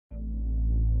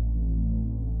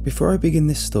Before I begin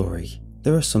this story,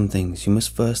 there are some things you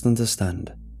must first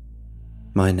understand.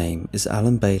 My name is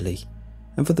Alan Bailey,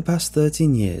 and for the past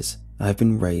 13 years I have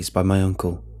been raised by my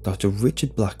uncle, Dr.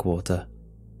 Richard Blackwater.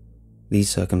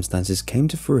 These circumstances came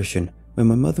to fruition when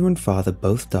my mother and father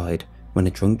both died when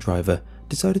a drunk driver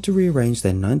decided to rearrange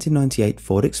their 1998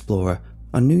 Ford Explorer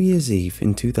on New Year's Eve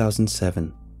in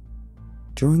 2007.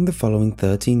 During the following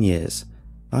 13 years,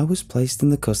 I was placed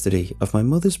in the custody of my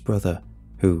mother's brother,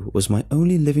 who was my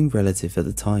only living relative at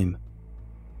the time.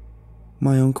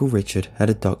 My uncle Richard had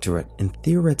a doctorate in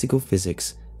theoretical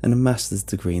physics and a master's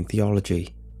degree in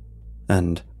theology.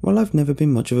 And while I've never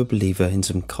been much of a believer in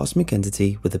some cosmic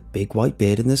entity with a big white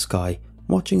beard in the sky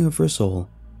watching over us all,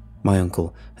 my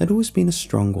uncle had always been a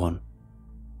strong one.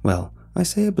 Well, I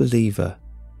say a believer.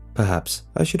 Perhaps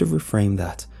I should have reframed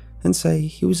that and say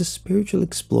he was a spiritual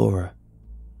explorer.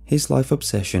 His life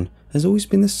obsession has always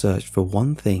been the search for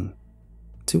one thing: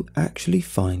 to actually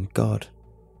find God.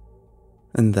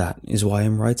 And that is why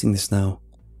I'm writing this now,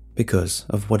 because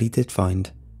of what he did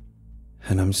find.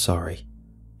 And I'm sorry,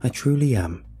 I truly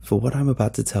am, for what I'm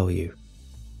about to tell you,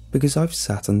 because I've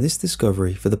sat on this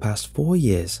discovery for the past 4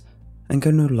 years and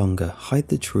can no longer hide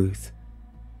the truth.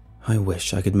 I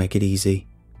wish I could make it easy.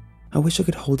 I wish I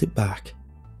could hold it back,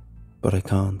 but I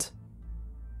can't,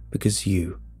 because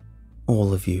you,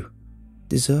 all of you,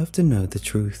 deserve to know the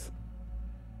truth.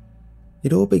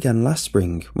 It all began last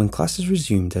spring when classes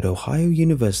resumed at Ohio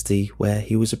University, where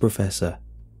he was a professor.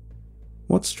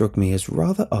 What struck me as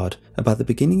rather odd about the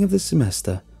beginning of the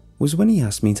semester was when he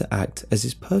asked me to act as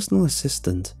his personal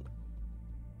assistant.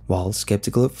 While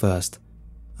skeptical at first,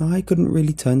 I couldn't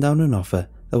really turn down an offer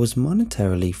that was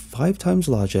monetarily 5 times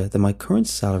larger than my current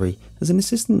salary as an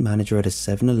assistant manager at a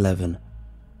 7-Eleven.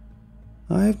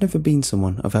 I have never been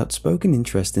someone of outspoken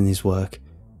interest in his work,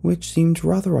 which seemed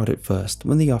rather odd at first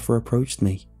when the offer approached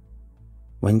me.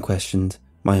 When questioned,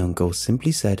 my uncle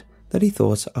simply said that he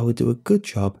thought I would do a good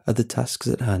job at the tasks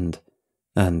at hand,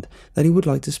 and that he would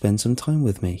like to spend some time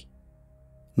with me.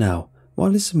 Now,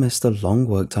 while his semester-long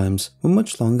work times were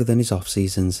much longer than his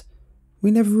off-seasons, we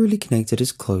never really connected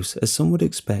as close as some would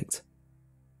expect.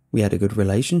 We had a good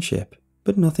relationship,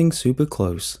 but nothing super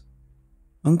close.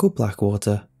 Uncle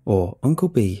Blackwater, or Uncle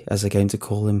B as I came to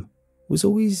call him, was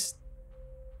always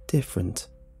different.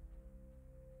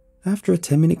 After a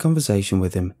 10-minute conversation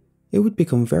with him, it would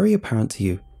become very apparent to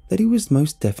you that he was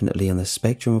most definitely on the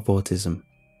spectrum of autism.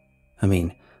 I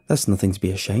mean, that's nothing to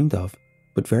be ashamed of,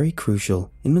 but very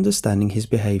crucial in understanding his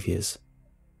behaviours.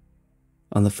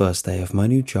 On the first day of my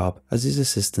new job as his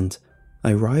assistant,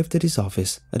 I arrived at his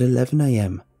office at 11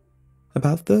 AM,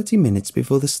 about 30 minutes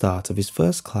before the start of his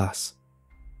first class.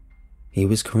 He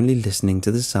was currently listening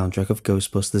to the soundtrack of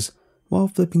Ghostbusters while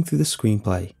flipping through the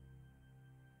screenplay.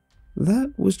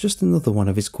 That was just another one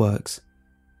of his quirks.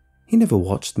 He never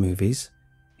watched movies.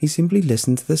 He simply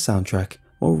listened to the soundtrack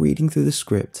while reading through the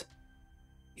script.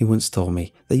 He once told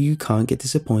me that you can't get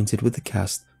disappointed with the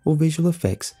cast or visual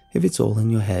effects if it's all in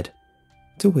your head,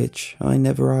 to which I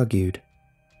never argued.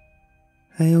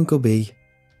 "Hey, Uncle B,"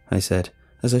 I said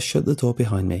as I shut the door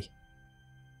behind me.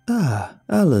 "Ah,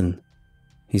 Alan,"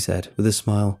 he said with a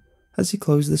smile as he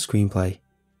closed the screenplay.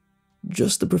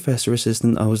 "Just the professor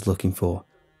assistant I was looking for.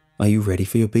 Are you ready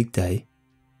for your big day?"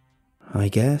 "I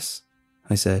guess,"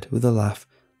 I said with a laugh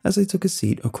as I took a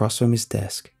seat across from his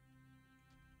desk.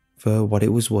 For what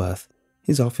it was worth,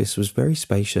 his office was very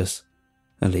spacious.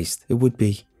 At least it would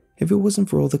be if it wasn't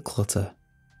for all the clutter.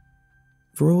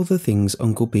 For all the things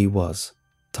Uncle B was,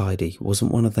 tidy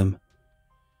wasn't one of them.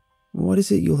 "What is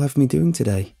it you'll have me doing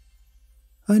today?"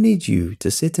 "I need you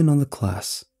to sit in on the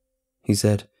class," he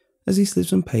said as he slipped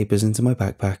some papers into my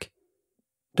backpack.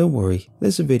 "Don't worry,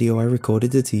 there's a video I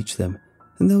recorded to teach them,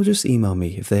 and they'll just email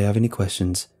me if they have any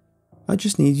questions. I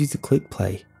just need you to click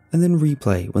play and then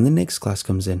replay when the next class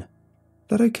comes in.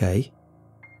 That okay?"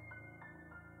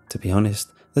 To be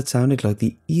honest, that sounded like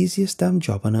the easiest damn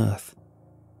job on earth.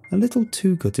 A little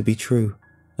too good to be true,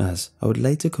 as I would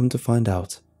later come to find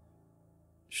out.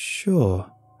 "Sure,"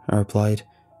 I replied,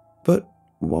 "but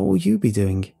what will you be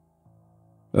doing?"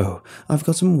 "Oh, I've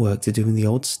got some work to do in the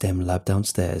old STEM lab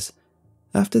downstairs.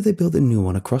 After they built a new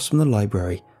one across from the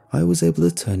library, I was able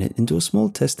to turn it into a small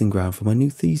testing ground for my new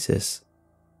thesis."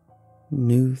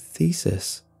 "New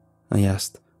thesis?" I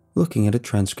asked, looking at a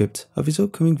transcript of his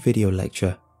upcoming video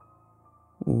lecture.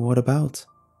 "What about?"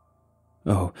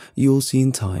 "Oh, you'll see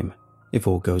in time, if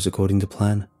all goes according to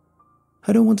plan.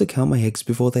 I don't want to count my eggs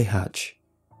before they hatch,"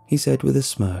 he said with a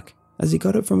smirk as he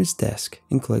got up from his desk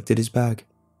and collected his bag.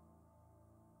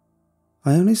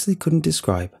 I honestly couldn't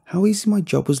describe how easy my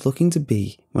job was looking to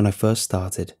be when I first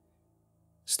started.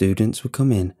 Students would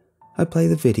come in, I'd play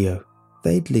the video,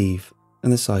 they'd leave,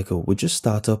 and the cycle would just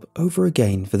start up over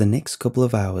again for the next couple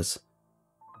of hours.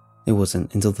 It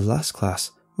wasn't until the last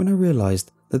class when I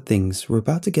realised that things were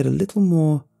about to get a little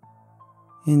more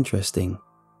interesting.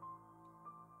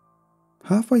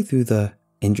 Halfway through the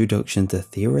Introduction to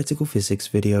Theoretical Physics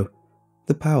video,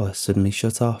 the power suddenly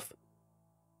shut off.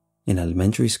 In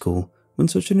elementary school, when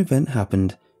such an event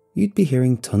happened, you'd be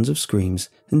hearing tons of screams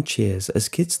and cheers as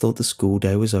kids thought the school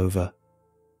day was over.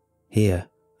 Here,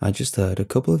 I just heard a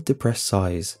couple of depressed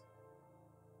sighs.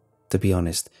 To be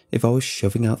honest, if I was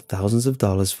shoving out thousands of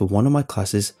dollars for one of my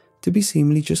classes to be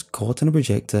seemingly just caught on a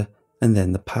projector and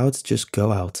then the power to just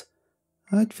go out,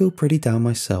 I'd feel pretty down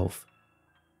myself.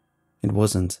 It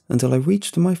wasn't until I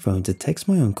reached for my phone to text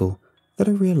my uncle that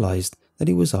I realised that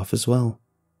he was off as well,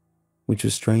 which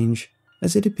was strange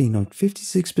as it had been on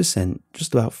 56%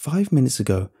 just about 5 minutes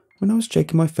ago when I was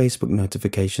checking my Facebook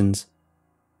notifications.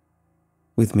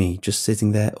 With me just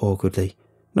sitting there awkwardly,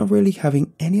 not really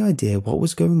having any idea what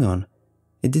was going on,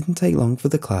 it didn't take long for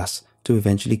the class to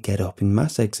eventually get up in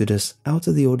mass exodus out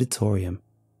of the auditorium.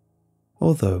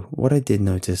 Although what I did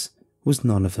notice was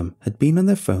none of them had been on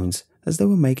their phones as they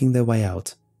were making their way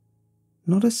out.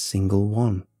 Not a single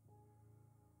one.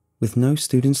 With no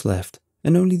students left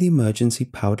and only the emergency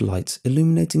powered lights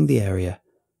illuminating the area,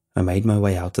 I made my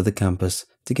way out to the campus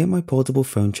to get my portable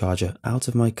phone charger out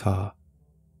of my car.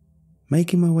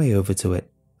 Making my way over to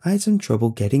it, I had some trouble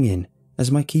getting in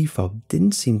as my key fob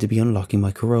didn't seem to be unlocking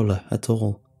my Corolla at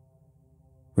all.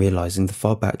 Realising the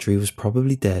fob battery was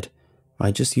probably dead,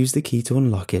 I just used the key to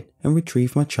unlock it and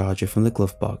retrieve my charger from the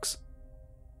glove box.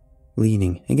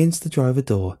 Leaning against the driver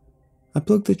door, I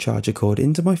plugged the charger cord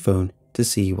into my phone to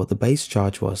see what the base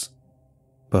charge was,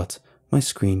 but my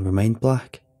screen remained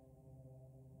black.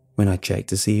 When I checked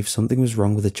to see if something was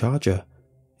wrong with the charger,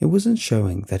 it wasn't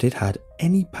showing that it had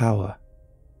any power.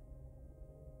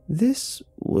 This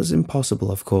was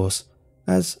impossible, of course,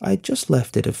 as I'd just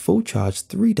left it at full charge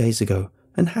 3 days ago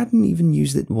and hadn't even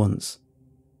used it once.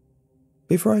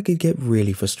 Before I could get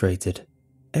really frustrated,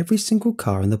 every single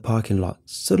car in the parking lot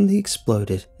suddenly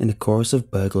exploded in a chorus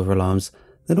of burglar alarms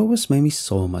that almost made me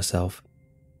soil myself.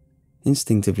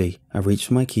 Instinctively, I reached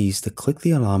for my keys to click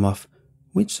the alarm off,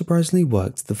 which surprisingly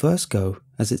worked the first go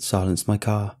as it silenced my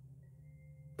car.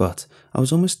 But I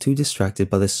was almost too distracted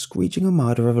by the screeching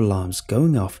armada of alarms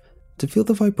going off to feel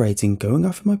the vibrating going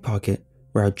off in my pocket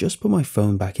where I'd just put my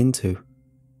phone back into.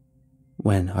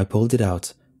 When I pulled it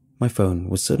out, my phone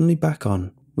was suddenly back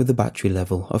on with a battery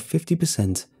level of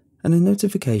 50% and a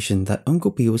notification that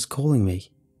Uncle P was calling me.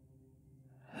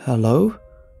 "Hello?"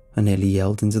 I nearly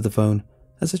yelled into the phone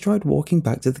as I tried walking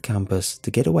back to the campus to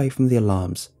get away from the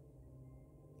alarms.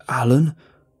 "Alan?"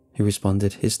 he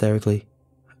responded hysterically.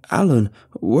 "Alan,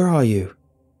 where are you?"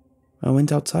 "I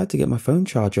went outside to get my phone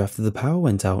charger after the power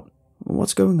went out.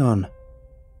 What's going on?"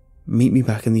 "Meet me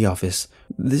back in the office.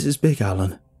 This is big,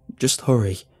 Alan. Just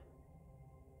hurry."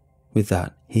 With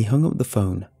that, he hung up the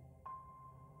phone.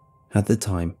 At the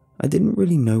time, I didn't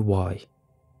really know why,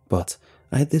 but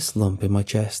I had this lump in my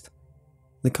chest.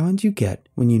 The kind you get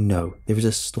when you know there is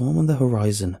a storm on the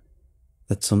horizon,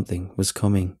 that something was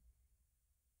coming.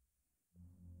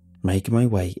 Making my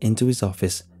way into his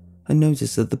office, I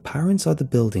noticed that the power inside the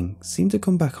building seemed to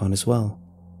come back on as well.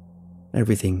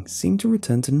 Everything seemed to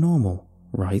return to normal,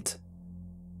 right?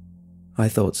 I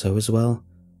thought so as well,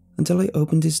 until I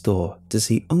opened his door to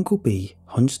see Uncle B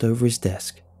hunched over his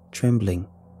desk, trembling.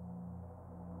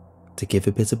 To give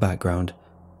a bit of background,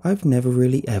 I've never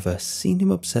really ever seen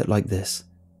him upset like this.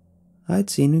 I'd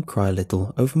seen him cry a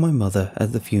little over my mother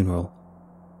at the funeral,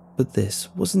 but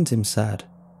this wasn't him sad.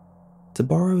 To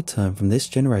borrow a term from this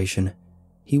generation,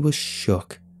 he was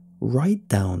shook right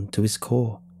down to his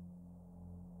core.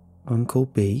 "Uncle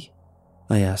B?"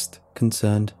 I asked,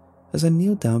 concerned, as I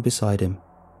kneeled down beside him.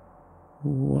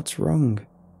 "What's wrong?"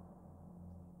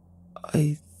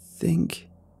 "I think,"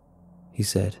 he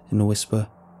said in a whisper,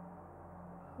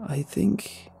 "I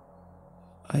think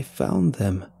I found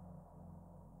them."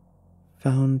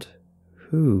 "Found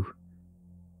who?"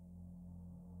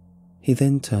 He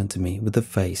then turned to me with a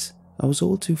face I was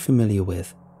all too familiar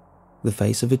with, the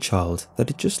face of a child that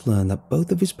had just learned that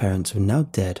both of his parents were now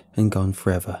dead and gone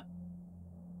forever.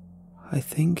 "I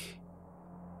think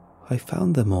I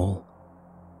found them all."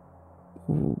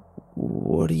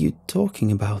 "What are you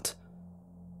talking about?"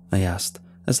 I asked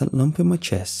as that lump in my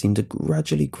chest seemed to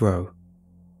gradually grow.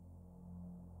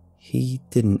 He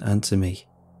didn't answer me.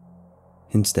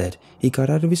 Instead, he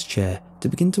got out of his chair to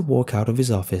begin to walk out of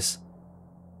his office.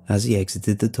 As he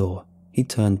exited the door, he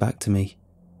turned back to me.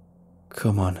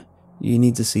 "Come on, you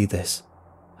need to see this.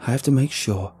 I have to make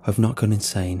sure I've not gone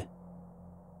insane."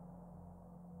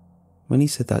 When he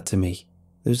said that to me,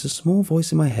 there was a small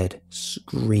voice in my head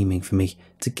screaming for me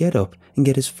to get up and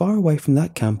get as far away from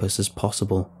that campus as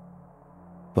possible.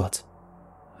 But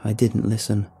I didn't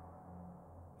listen.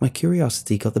 My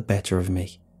curiosity got the better of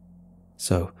me.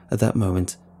 So at that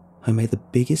moment, I made the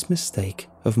biggest mistake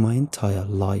of my entire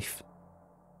life.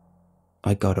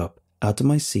 I got up out of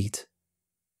my seat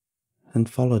and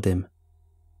followed him.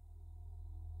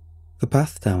 The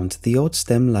path down to the old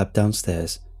STEM lab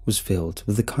downstairs was filled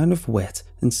with the kind of wet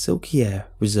and silky air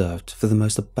reserved for the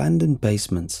most abandoned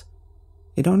basements.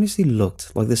 It honestly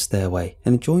looked like the stairway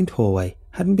and adjoined hallway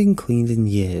hadn't been cleaned in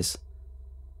years.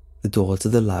 The door to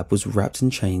the lab was wrapped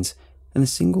in chains and a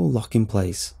single lock in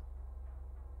place.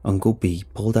 Uncle B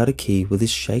pulled out a key with his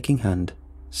shaking hand,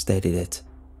 steadied it,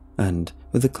 and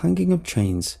with the clanking of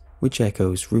chains, which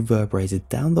echoes reverberated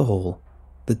down the hall,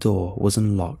 the door was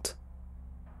unlocked.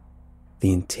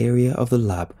 The interior of the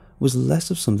lab was less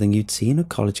of something you'd see in a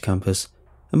college campus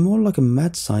and more like a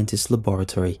mad scientist's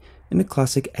laboratory in a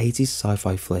classic 80s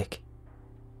sci-fi flick.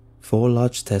 4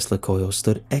 large Tesla coils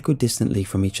stood equidistantly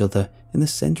from each other in the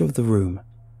center of the room,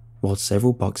 while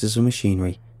several boxes of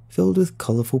machinery filled with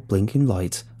colorful blinking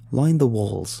lights lined the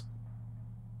walls.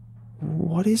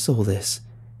 "What is all this?"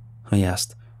 I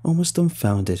asked, almost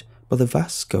dumbfounded by the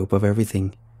vast scope of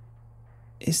everything.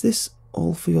 "Is this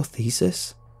all for your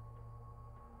thesis?"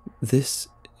 "This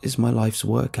is my life's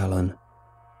work, Alan,"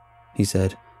 he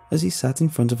said as he sat in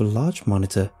front of a large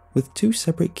monitor with 2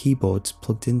 separate keyboards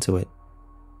plugged into it.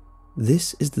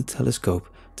 "This is the telescope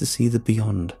to see the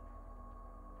beyond."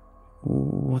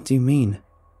 "What do you mean?"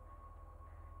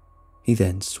 He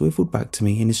then swiveled back to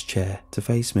me in his chair to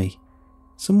face me,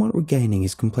 somewhat regaining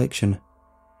his complexion.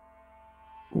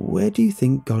 "Where do you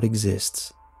think God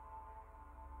exists?"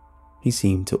 He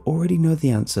seemed to already know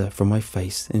the answer from my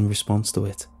face in response to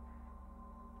it.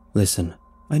 "Listen,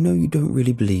 I know you don't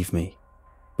really believe me,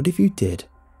 but if you did,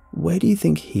 where do you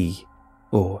think he,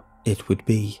 or it, would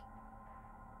be?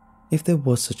 If there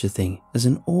was such a thing as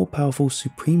an all-powerful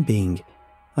supreme being,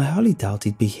 I highly doubt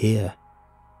he'd be here."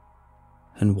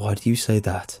 "And why do you say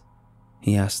that?"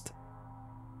 he asked.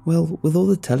 "Well, with all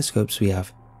the telescopes we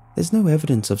have, there's no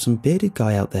evidence of some bearded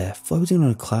guy out there floating on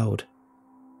a cloud."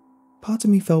 Part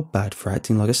of me felt bad for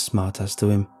acting like a smartass to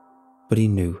him, but he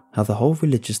knew how the whole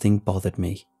religious thing bothered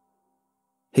me.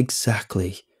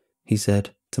 "Exactly," he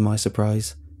said, to my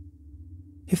surprise.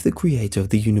 "If the creator of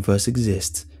the universe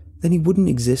exists, then he wouldn't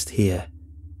exist here.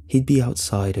 He'd be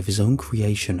outside of his own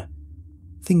creation.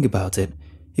 Think about it.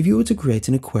 If you were to create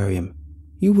an aquarium,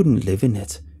 you wouldn't live in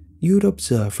it. You would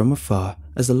observe from afar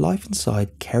as the life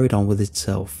inside carried on with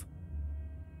itself."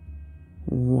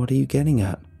 "What are you getting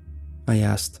at?" I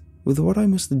asked, with what I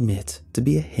must admit to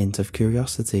be a hint of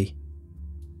curiosity.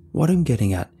 "What I'm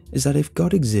getting at is that if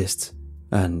God exists,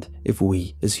 and if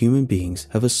we as human beings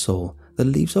have a soul that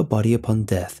leaves our body upon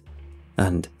death,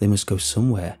 and they must go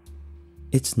somewhere,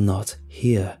 it's not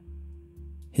here.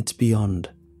 It's beyond."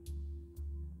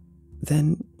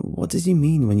 "Then what did you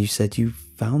mean when you said you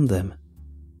found them?"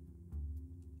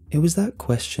 It was that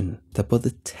question that put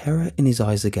the terror in his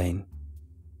eyes again.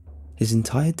 His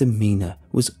entire demeanor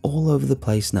was all over the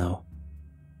place now.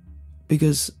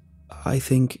 "Because I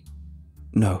think...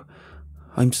 No,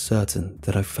 I'm certain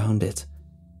that I found it.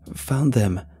 Found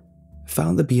them.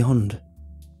 Found the beyond."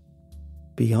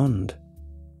 "Beyond?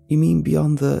 You mean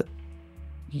beyond the...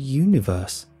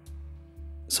 universe?"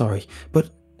 "Sorry, but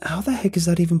how the heck is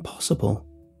that even possible?"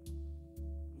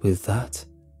 "With that,"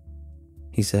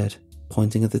 he said,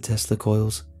 pointing at the Tesla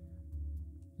coils.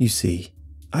 "You see,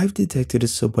 I've detected a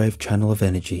subwave channel of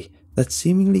energy that's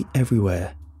seemingly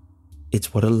everywhere.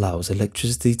 It's what allows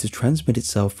electricity to transmit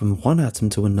itself from one atom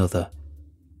to another.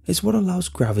 It's what allows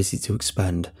gravity to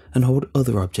expand and hold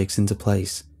other objects into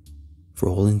place. For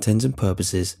all intents and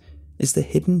purposes, it's the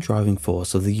hidden driving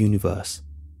force of the universe."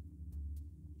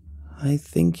 "I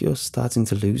think you're starting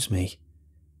to lose me."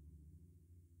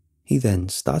 He then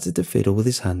started to fiddle with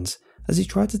his hands as he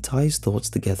tried to tie his thoughts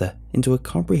together into a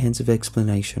comprehensive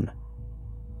explanation.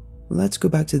 "Let's go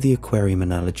back to the aquarium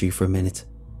analogy for a minute,"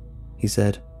 he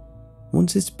said.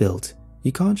 "Once it's built,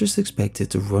 you can't just expect it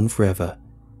to run forever.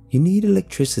 You need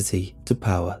electricity to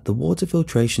power the water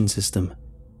filtration system.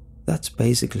 That's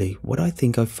basically what I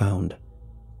think I've found.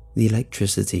 The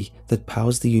electricity that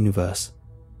powers the universe.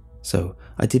 So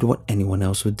I did what anyone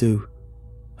else would do.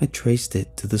 I traced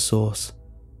it to the source.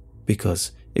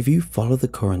 Because if you follow the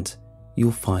current,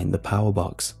 you'll find the power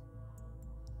box."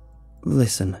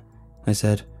 "Listen," I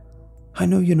said, "I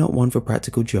know you're not one for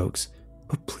practical jokes,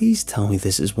 but please tell me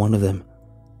this is one of them."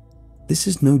 "This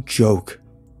is no joke,"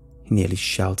 he nearly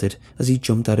shouted as he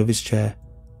jumped out of his chair.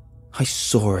 "I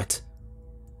saw it."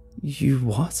 You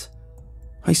what?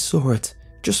 I saw it,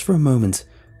 just for a moment,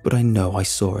 but I know I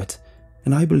saw it,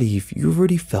 and I believe you've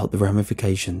already felt the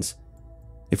ramifications.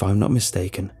 If I'm not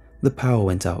mistaken, the power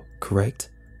went out,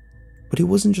 correct? But it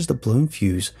wasn't just a blown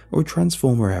fuse or a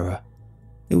transformer error.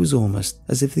 It was almost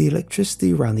as if the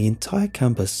electricity around the entire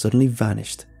campus suddenly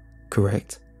vanished,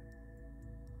 correct?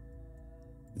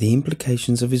 The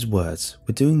implications of his words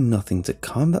were doing nothing to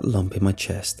calm that lump in my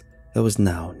chest that was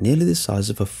now nearly the size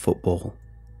of a football.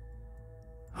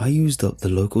 I used up the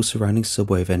local surrounding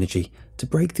subwave energy to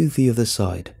break through the other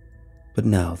side, but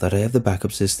now that I have the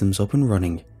backup systems up and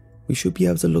running, we should be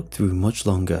able to look through much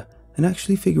longer and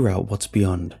actually figure out what's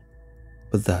beyond.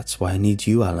 But that's why I need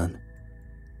you, Alan.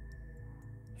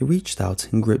 He reached out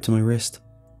and gripped my wrist.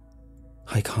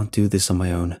 I can't do this on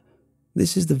my own.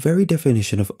 This is the very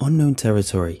definition of unknown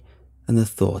territory and the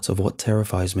thought of what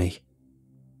terrifies me.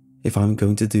 If I'm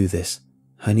going to do this,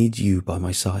 I need you by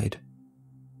my side.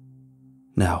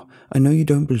 Now, I know you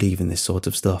don't believe in this sort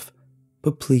of stuff,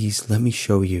 but please let me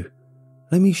show you.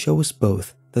 Let me show us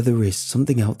both that there is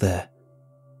something out there.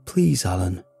 Please,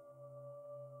 Alan.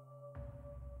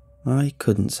 I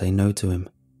couldn't say no to him,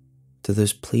 to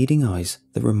those pleading eyes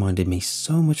that reminded me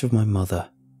so much of my mother.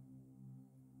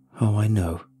 Oh, I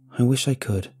know, I wish I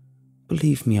could.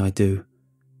 Believe me, I do.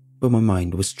 But my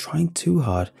mind was trying too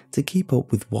hard to keep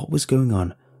up with what was going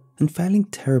on and failing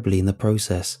terribly in the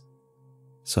process.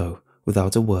 So,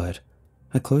 without a word,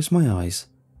 I closed my eyes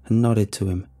and nodded to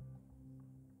him.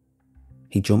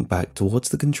 He jumped back towards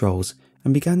the controls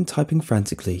and began typing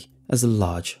frantically as the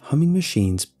large, humming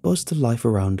machines buzzed to life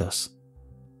around us.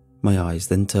 My eyes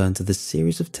then turned to the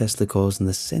series of Tesla coils in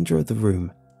the center of the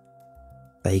room.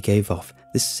 They gave off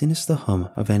this sinister hum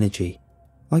of energy,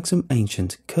 like some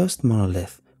ancient, cursed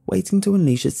monolith waiting to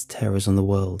unleash its terrors on the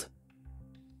world.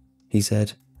 He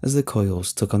said, as the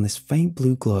coils took on this faint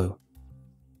blue glow.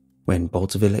 When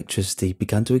bolts of electricity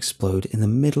began to explode in the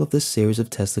middle of the series of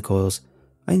Tesla coils,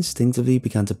 I instinctively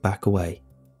began to back away,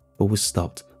 but was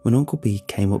stopped when Uncle B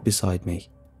came up beside me.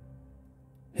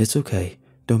 It's okay,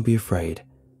 don't be afraid.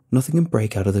 Nothing can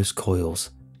break out of those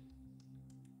coils.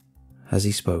 As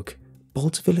he spoke,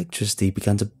 bolts of electricity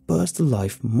began to burst to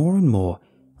life more and more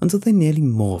until they nearly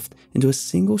morphed into a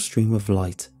single stream of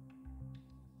light.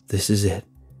 This is it,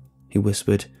 he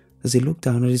whispered as he looked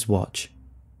down at his watch.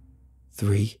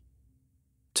 3,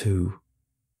 2,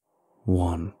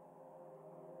 1.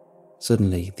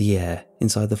 Suddenly, the air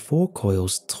inside the 4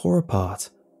 coils tore apart.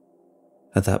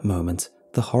 At that moment,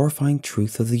 the horrifying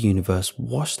truth of the universe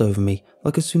washed over me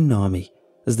like a tsunami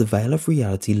as the veil of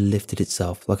reality lifted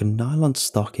itself like a nylon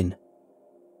stocking.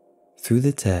 Through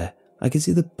the tear, I could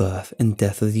see the birth and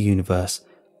death of the universe,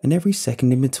 and every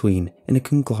second in between in a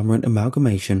conglomerate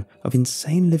amalgamation of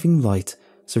insane living light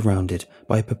surrounded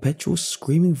by a perpetual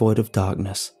screaming void of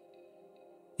darkness.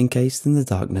 Encased in the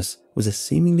darkness was a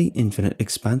seemingly infinite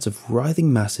expanse of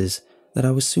writhing masses that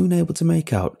I was soon able to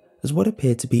make out as what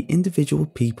appeared to be individual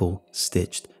people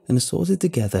stitched and assorted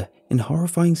together in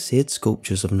horrifying seared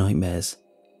sculptures of nightmares.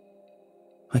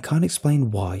 I can't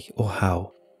explain why or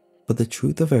how, but the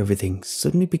truth of everything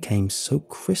suddenly became so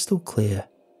crystal clear.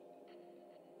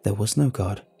 There was no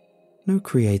God, no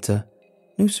creator,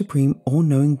 no supreme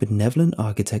all-knowing benevolent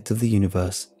architect of the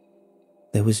universe.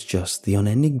 There was just the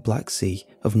unending black sea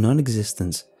of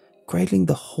non-existence cradling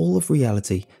the whole of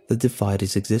reality that defied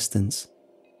its existence.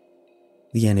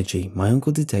 The energy my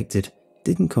uncle detected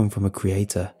didn't come from a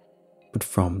creator, but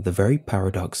from the very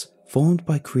paradox formed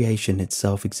by creation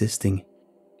itself existing.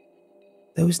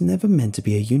 There was never meant to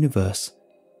be a universe.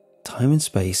 Time and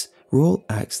space were all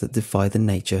acts that defy the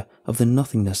nature of the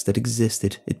nothingness that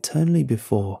existed eternally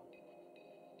before.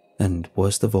 And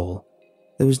worst of all,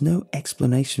 there was no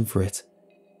explanation for it.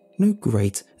 No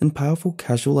great and powerful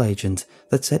casual agent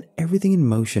that set everything in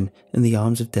motion in the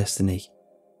arms of destiny.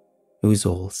 It was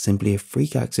all simply a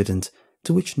freak accident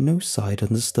to which no side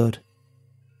understood.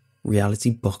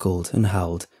 Reality buckled and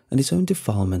howled at its own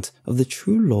defilement of the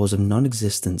true laws of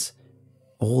non-existence.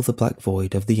 All the black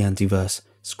void of the antiverse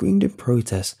screamed in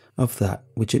protest of that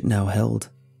which it now held.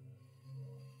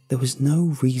 There was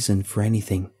no reason for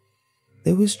anything.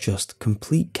 There was just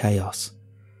complete chaos.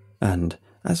 And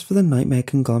as for the nightmare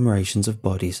conglomerations of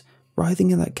bodies writhing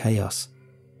in that chaos,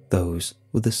 those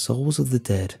were the souls of the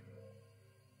dead.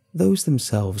 Those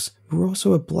themselves were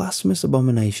also a blasphemous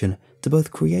abomination to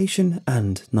both creation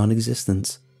and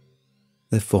non-existence.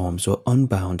 Their forms were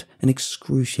unbound and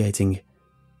excruciating.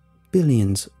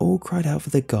 Billions all cried out for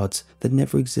their gods that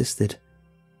never existed,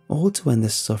 all to end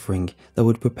this suffering that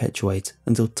would perpetuate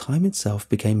until time itself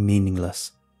became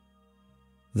meaningless.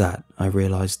 That, I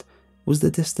realized, was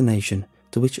the destination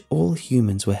to which all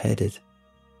humans were headed.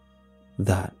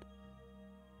 That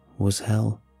was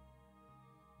hell.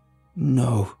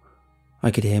 No!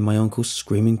 I could hear my uncle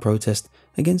screaming protest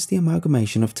against the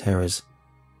amalgamation of terrors.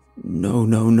 No,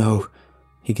 no, no,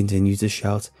 he continued to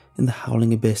shout in the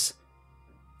howling abyss.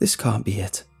 This can't be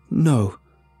it. No.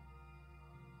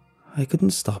 I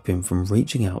couldn't stop him from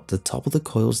reaching out to topple the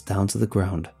coils down to the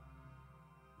ground.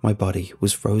 My body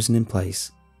was frozen in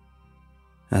place.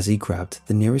 As he grabbed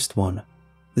the nearest one,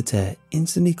 the tear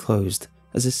instantly closed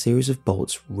as a series of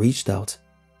bolts reached out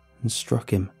and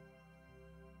struck him.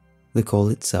 The coil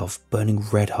itself burning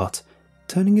red hot,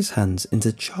 turning his hands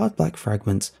into charred black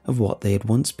fragments of what they had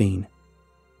once been.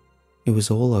 It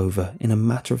was all over in a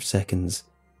matter of seconds.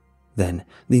 Then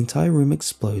the entire room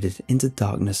exploded into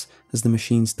darkness as the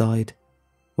machines died,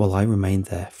 while I remained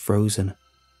there frozen,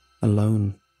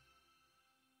 alone.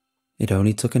 It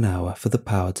only took an hour for the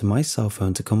power to my cell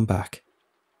phone to come back.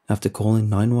 After calling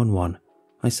 911,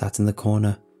 I sat in the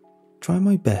corner, trying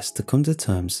my best to come to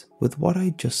terms with what I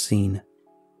had just seen.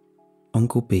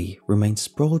 Uncle B remained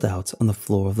sprawled out on the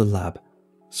floor of the lab,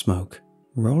 smoke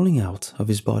rolling out of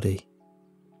his body.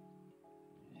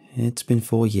 It's been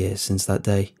 4 years since that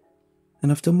day,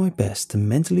 and I've done my best to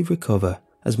mentally recover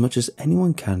as much as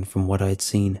anyone can from what I had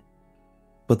seen.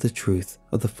 But the truth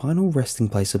of the final resting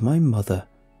place of my mother,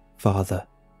 father,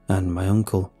 and my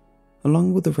uncle,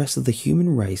 along with the rest of the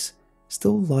human race,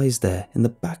 still lies there in the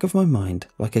back of my mind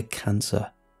like a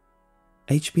cancer.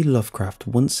 H.P. Lovecraft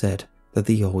once said that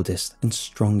the oldest and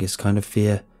strongest kind of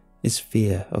fear is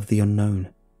fear of the unknown.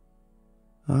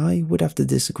 I would have to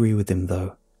disagree with him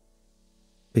though,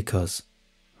 because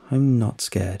I'm not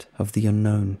scared of the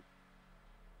unknown.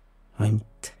 I'm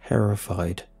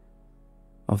terrified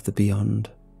of the beyond.